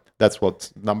anymore. That's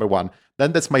what, number one.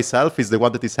 Then that's myself, is the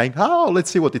one that is saying,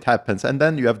 let's see what it happens. And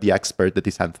then you have the expert that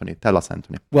is Anthony. Tell us,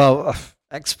 Anthony. Well,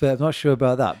 expert, I'm not sure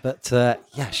about that. But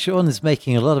Sean is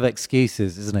making a lot of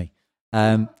excuses, isn't he?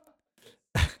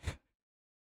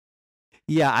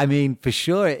 Yeah, I mean, for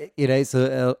sure, it's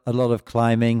a lot of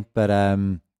climbing, but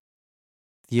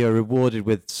you're rewarded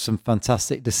with some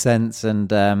fantastic descents.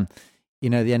 And, at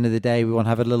the end of the day, we want to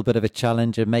have a little bit of a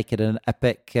challenge and make it an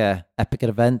epic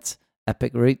event,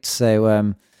 epic route.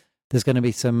 So there's going to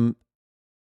be some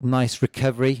nice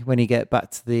recovery when you get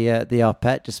back to the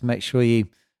Arpet. Just make sure you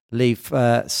leave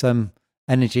some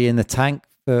energy in the tank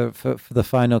for the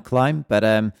final climb. But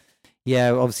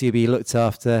obviously you'll be looked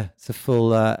after. It's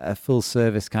a full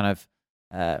service kind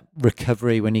of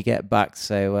recovery when you get back.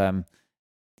 So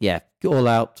all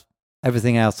out,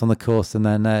 everything else on the course, and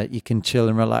then you can chill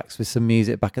and relax with some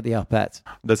music back at the Arpet.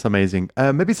 That's amazing.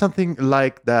 Maybe something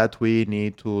like that we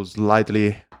need to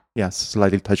slightly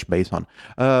touch base on.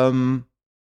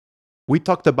 We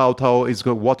talked about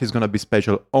what is going to be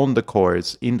special on the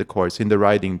course, in the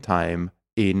riding time,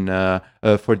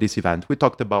 for this event. We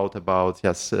talked about the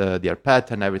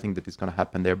Arpet and everything that is going to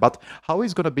happen there. But how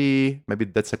is going to be, maybe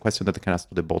that's a question that I can ask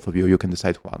to the both of you. You can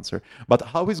decide who answer. But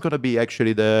how is going to be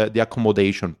actually the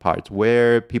accommodation part?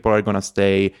 Where people are going to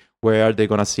stay? Where are they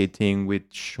going to sitting?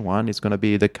 Which one is going to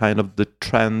be the kind of the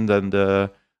trend and the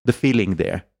feeling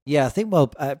there? Yeah, I think,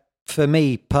 for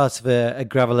me, part of a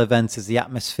gravel event is the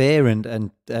atmosphere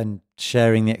and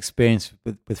sharing the experience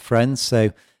with friends.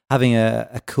 So having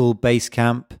a cool base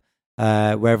camp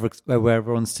where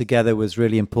everyone's together was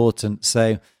really important.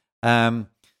 So, the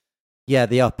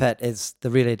Arpet is the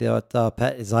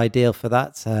Arpet is ideal for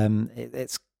that.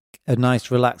 It's a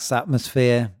nice, relaxed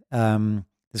atmosphere.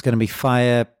 There's going to be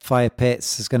fire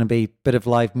pits. There's going to be a bit of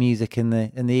live music in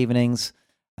the evenings,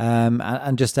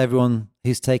 and just everyone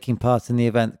who's taking part in the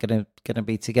event going to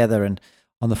be together. And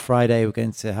on the Friday, we're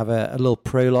going to have a little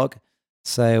prologue.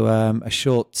 So a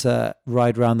short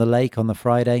ride around the lake on the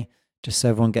Friday, just so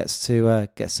everyone gets to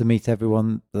meet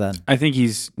everyone then. I think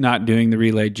he's not doing the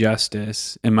relay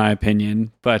justice, in my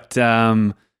opinion. But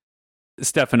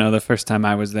Stefano, the first time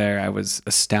I was there, I was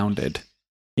astounded.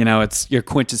 It's your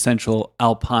quintessential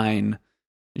alpine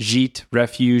gîte,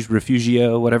 refuge,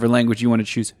 refugio, whatever language you want to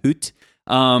choose, hoot.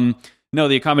 No,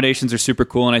 the accommodations are super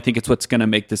cool, and I think it's what's going to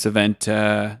make this event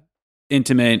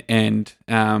intimate and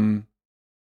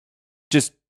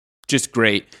just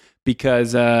great,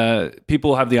 because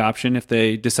people have the option, if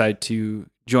they decide to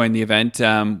join the event,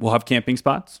 we'll have camping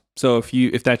spots. So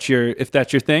if that's your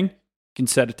thing, you can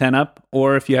set a tent up,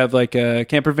 or if you have like a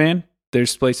camper van,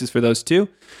 there's places for those too.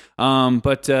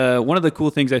 But one of the cool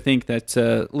things I think that's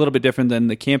a little bit different than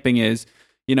the camping is,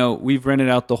 we've rented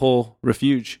out the whole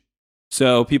refuge.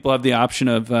 So people have the option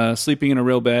of sleeping in a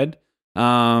real bed.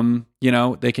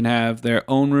 They can have their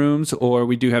own rooms, or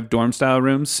we do have dorm style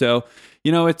rooms. So,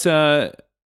 it's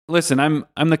listen,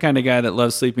 I'm the kind of guy that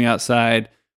loves sleeping outside,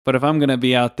 but if I'm going to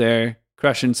be out there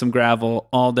crushing some gravel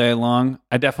all day long,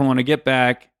 I definitely want to get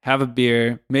back, have a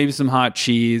beer, maybe some hot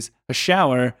cheese, a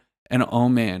shower, and oh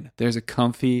man, there's a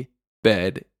comfy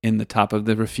bed in the top of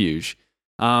the refuge.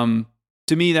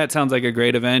 To me, that sounds like a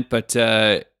great event, but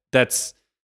that's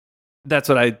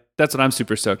what I'm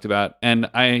super stoked about. And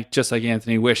I, just like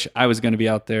Anthony, wish I was going to be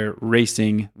out there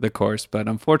racing the course, but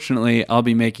unfortunately, I'll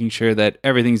be making sure that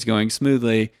everything's going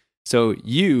smoothly so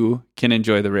you can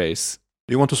enjoy the race.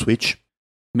 Do you want to switch?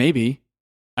 Maybe.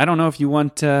 I don't know if you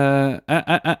want. I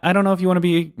don't know if you want to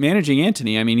be managing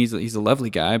Anthony. I mean, he's a lovely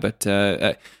guy, but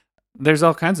there's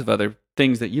all kinds of other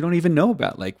things that you don't even know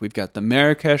about. Like we've got the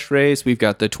Marrakesh race, we've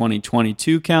got the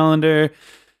 2022 calendar.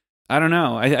 I don't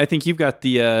know. I think you've got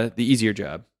the easier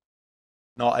job.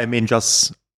 No, I mean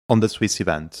just on the Swiss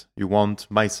event. You want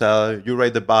myself, you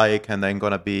ride the bike, and I'm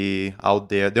gonna be out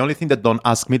there. The only thing that don't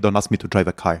ask me to drive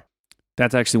a car.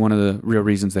 That's actually one of the real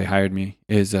reasons they hired me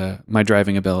is my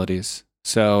driving abilities.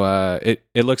 So it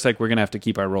looks like we're gonna have to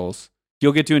keep our roles.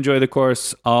 You'll get to enjoy the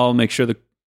course. I'll make sure that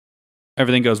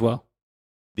everything goes well.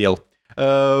 Deal.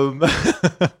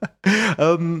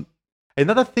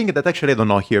 Another thing that actually I don't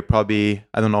know here, probably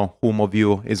I don't know whom of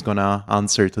you is gonna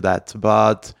answer to that,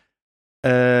 but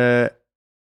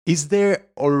is there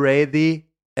already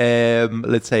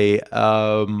let's say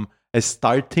a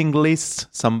starting list,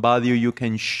 somebody you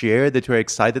can share that you're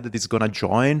excited that is gonna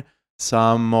join?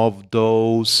 Some of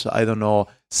those, I don't know,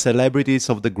 celebrities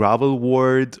of the gravel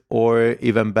world, or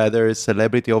even better,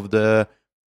 celebrity of the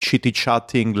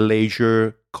chitty-chatting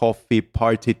leisure coffee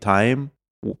party time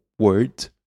word.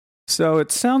 So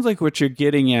it sounds like what you're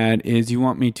getting at is you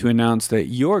want me to announce that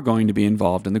you're going to be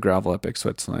involved in the Gravel Epic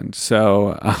Switzerland.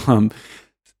 So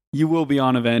you will be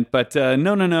on event, but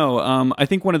no. I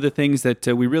think one of the things that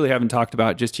we really haven't talked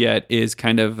about just yet is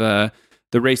kind of the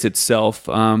race itself.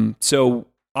 So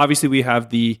obviously we have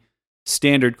the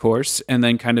standard course and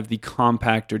then kind of the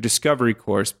compact or discovery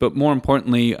course. But more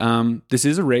importantly, this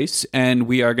is a race and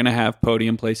we are going to have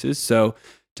podium places. So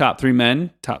top 3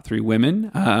 men, top 3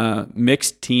 women,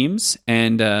 mixed teams,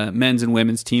 and men's and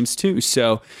women's teams too.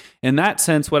 So in that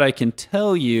sense, what I can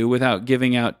tell you without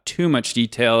giving out too much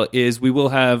detail is we will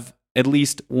have at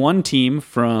least one team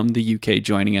from the UK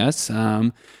joining us,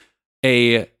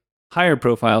 a higher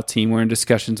profile team we're in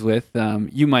discussions with.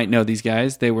 You might know these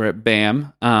guys. They were at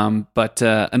BAM, but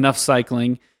Enough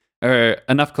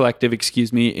Collective,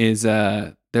 is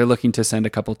they're looking to send a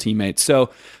couple teammates.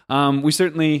 So we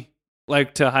certainly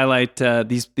like to highlight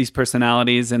these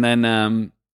personalities, and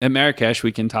then at Marrakesh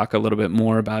we can talk a little bit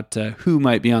more about who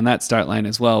might be on that start line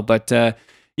as well. But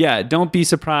yeah, don't be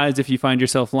surprised if you find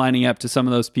yourself lining up to some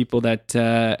of those people that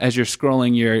as you're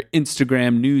scrolling your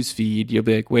Instagram news feed, you'll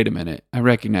be like, wait a minute, I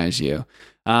recognize you.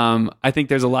 I think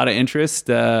there's a lot of interest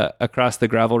across the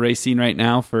gravel race scene right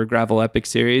now for Gravel Epic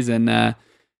Series, and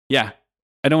yeah,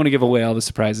 I don't want to give away all the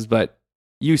surprises, but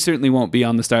you certainly won't be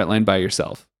on the start line by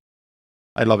yourself.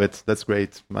 I love it. That's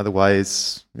great.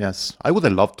 Otherwise, yes, I would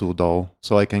have loved to though.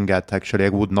 So I can get, actually, I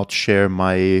would not share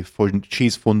my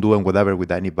cheese fondue and whatever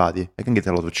with anybody. I can get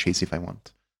a lot of cheese if I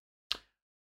want.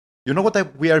 You know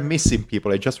what we are missing,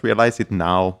 people? I just realized it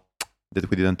now that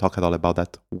we didn't talk at all about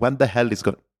that. When the hell is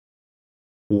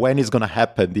when is going to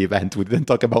happen, the event? We didn't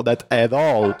talk about that at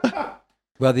all.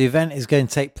 Well, the event is going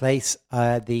to take place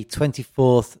the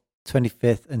 24th,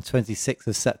 25th and 26th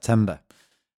of September,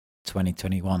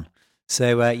 2021.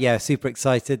 So, yeah, super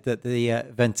excited that the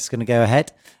event is going to go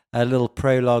ahead. A little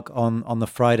prologue on the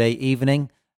Friday evening,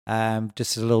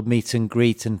 just a little meet and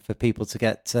greet and for people to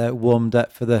get warmed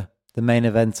up for the main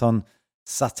event on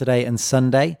Saturday and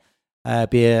Sunday.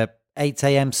 Be a 8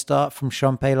 a.m. start from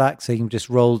Champex, so you can just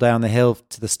roll down the hill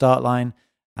to the start line,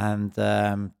 and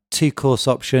 2 course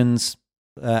options,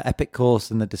 Epic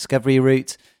course and the Discovery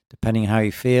route, depending how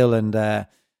you feel and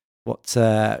what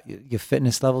your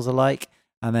fitness levels are like.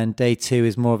 And then day 2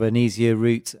 is more of an easier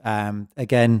route.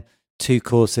 Again, 2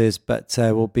 courses, but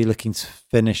we'll be looking to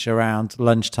finish around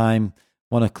lunchtime,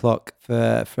 1 o'clock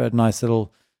for a nice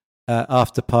little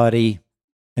after party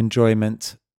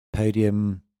enjoyment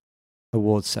podium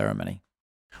awards ceremony.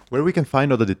 Where we can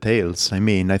find all the details. I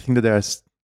mean, I think that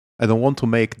I don't want to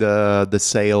make the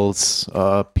sales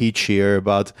pitch here,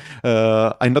 but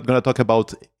I'm not going to talk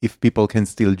about if people can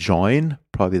still join.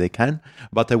 Probably they can.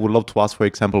 But I would love to ask, for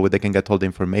example, where they can get all the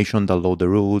information, download the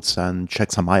routes, and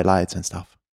check some highlights and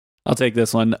stuff. I'll take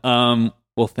this one.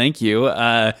 Well, thank you.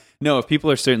 No, if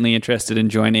people are certainly interested in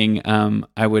joining,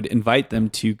 I would invite them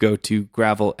to go to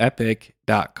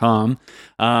gravelepic.com.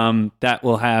 That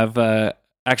will have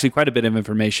actually quite a bit of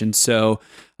information. So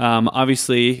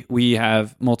obviously we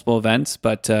have multiple events,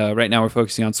 but right now we're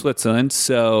focusing on Switzerland.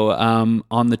 So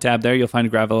on the tab there, you'll find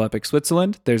Gravel Epic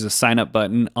Switzerland. There's a sign up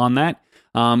button on that.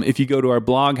 If you go to our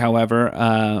blog,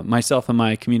 however, myself and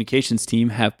my communications team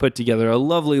have put together a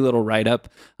lovely little write-up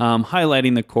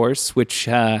highlighting the course, which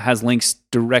has links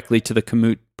directly to the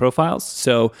Komoot profiles.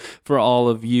 So for all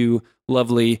of you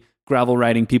lovely gravel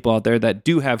riding people out there that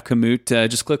do have Komoot,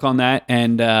 just click on that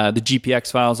and the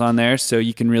GPX files on there, so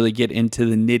you can really get into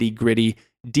the nitty-gritty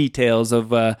details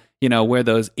of where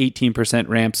those 18%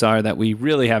 ramps are that we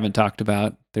really haven't talked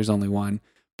about. There's only one.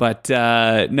 But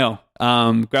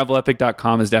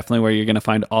gravelepic.com is definitely where you're going to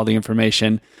find all the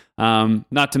information.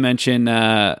 Not to mention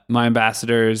my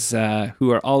ambassadors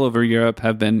who are all over Europe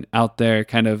have been out there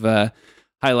kind of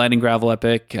highlighting Gravel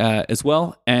Epic as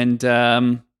well. And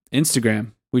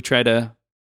Instagram. We try to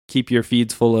keep your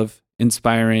feeds full of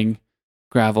inspiring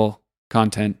gravel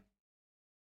content.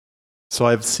 So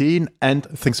I've seen, and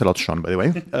thanks a lot, Sean, by the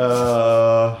way.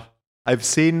 I've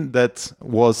seen that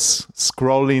Anthony was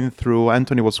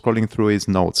scrolling through his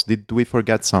notes. Did we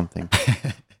forget something?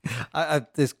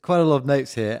 There's quite a lot of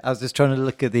notes here. I was just trying to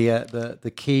look at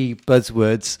the key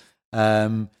buzzwords.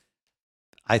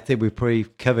 I think we probably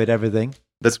covered everything.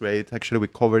 That's great. Actually, we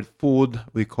covered food,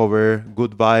 we covered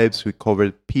good vibes, we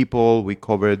covered people, we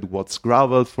covered what's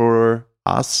gravel for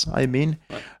us. I mean,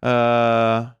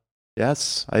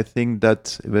 yes, I think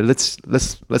that let's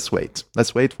wait.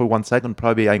 Let's wait for 1 second.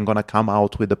 Probably I'm gonna come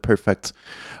out with the perfect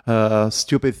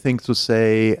stupid thing to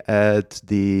say at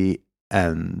the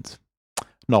end.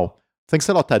 No. Thanks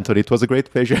a lot, Anthony. It was a great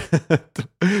pleasure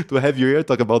to have you here,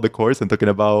 talk about the course and talking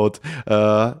about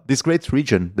this great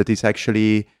region that is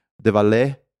actually the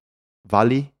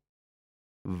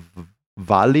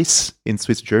Valleys in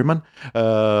Swiss German,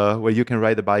 where you can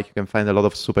ride a bike. You can find a lot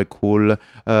of super cool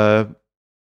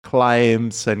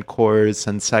climbs and course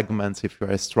and segments if you're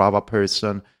a Strava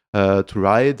person to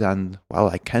ride. And well,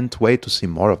 I can't wait to see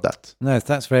more of that. No,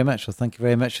 thanks very much. Well, thank you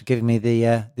very much for giving me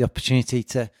the opportunity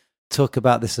to talk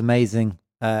about this amazing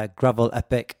Gravel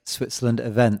Epic Switzerland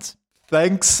event.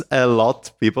 Thanks a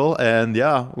lot, people. And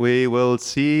yeah, we will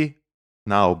see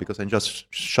now because I'm just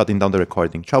shutting down the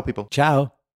recording. Ciao, people.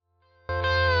 Ciao.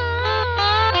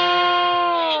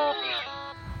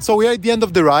 So we are at the end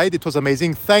of the ride. It was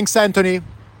amazing. Thanks, Anthony.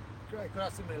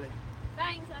 Thanks,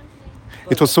 Anthony.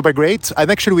 It was super great. And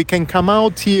actually, we can come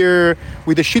out here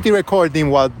with a shitty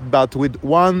recording, but with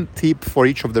one tip for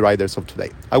each of the riders of today.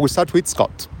 I will start with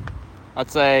Scott. I'd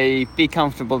say be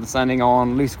comfortable descending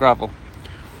on loose gravel.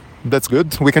 That's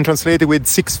good. We can translate it with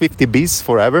 650 Bs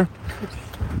forever.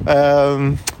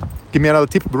 Give me another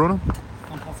tip, Bruno.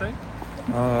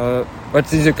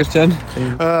 What is your question?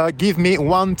 Give me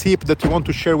one tip that you want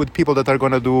to share with people that are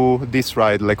going to do this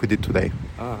ride like we did today.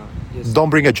 Yes. Don't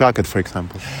bring a jacket, for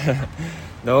example.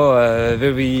 No,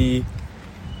 very,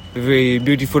 very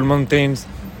beautiful mountains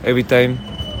every time,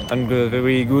 and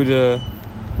very good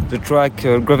the track,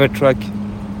 gravel track,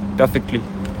 perfectly.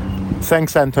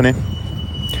 Thanks, Anthony.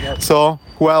 Yep. So,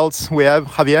 who else we have?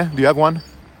 Javier, do you have one?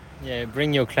 Yeah,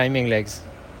 bring your climbing legs.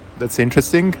 That's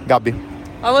interesting. Gabi.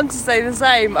 I want to say the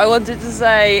same. I wanted to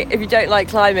say, if you don't like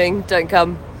climbing, don't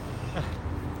come.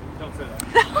 Don't say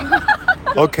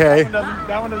that. Okay.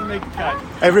 That one doesn't make the cut.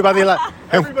 Everybody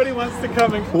Wants to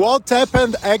come and... What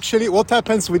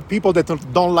happens with people that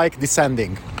don't like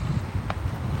descending?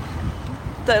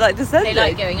 Don't like descending. They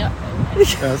like going up.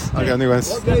 Yes. Okay,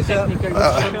 anyways.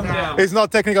 It's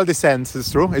not technical descent. It's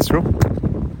true.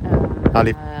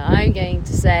 Ali. I'm going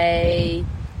to say,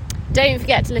 don't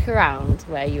forget to look around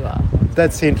where you are.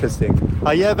 That's interesting.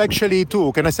 I have actually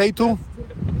two. Can I say two?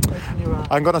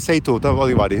 I'm going to say two. Don't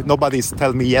worry. Nobody's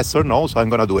tell me yes or no, so I'm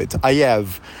going to do it. I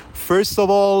have, first of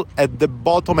all, at the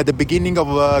beginning of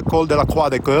Col de la Croix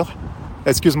de Coeur,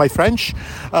 excuse my French,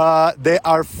 there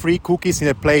are free cookies in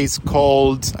a place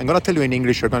called, I'm going to tell you in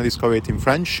English, you're going to discover it in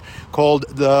French, called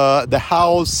the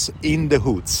House in the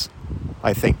Hoods,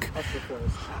 I think.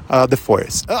 The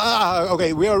forest.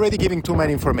 Okay, we're already giving too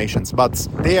many informations, but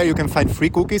there you can find free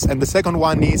cookies. And the second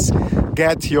one is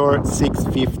get your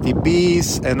 650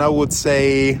 Bs. And I would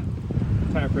say...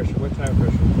 Tire pressure. What tire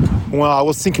pressure? Well, I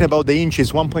was thinking about the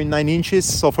inches, 1.9 inches,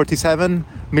 so 47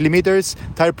 millimeters.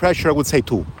 Tire pressure, I would say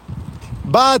 2.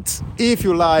 But if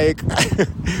you like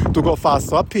to go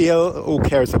fast uphill, who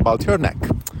cares about your neck?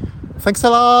 Thanks a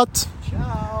lot.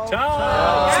 Ciao.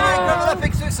 Ciao. Gravel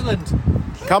Epic Switzerland.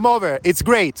 Come over. It's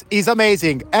great. It's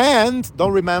amazing. And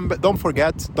don't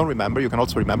forget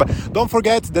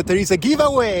that there is a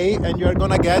giveaway and you're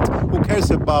going to get, who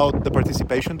cares about the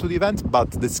participation to the event,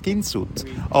 but the skin suit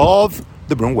of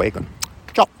the Broom Wagon.